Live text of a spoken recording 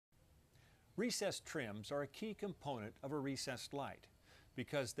Recessed trims are a key component of a recessed light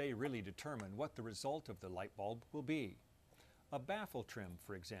because they really determine what the result of the light bulb will be. A baffle trim,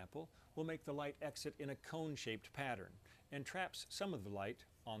 for example, will make the light exit in a cone-shaped pattern and traps some of the light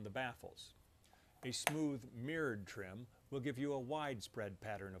on the baffles. A smooth mirrored trim will give you a widespread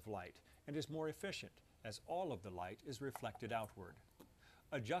pattern of light and is more efficient as all of the light is reflected outward.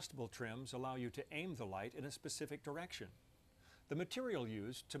 Adjustable trims allow you to aim the light in a specific direction. The material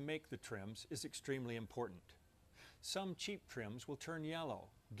used to make the trims is extremely important. Some cheap trims will turn yellow,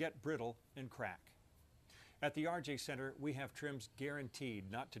 get brittle, and crack. At the RJ Center, we have trims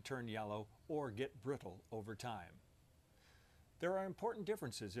guaranteed not to turn yellow or get brittle over time. There are important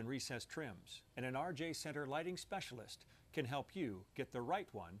differences in recessed trims, and an RJ Center lighting specialist can help you get the right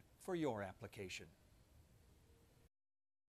one for your application.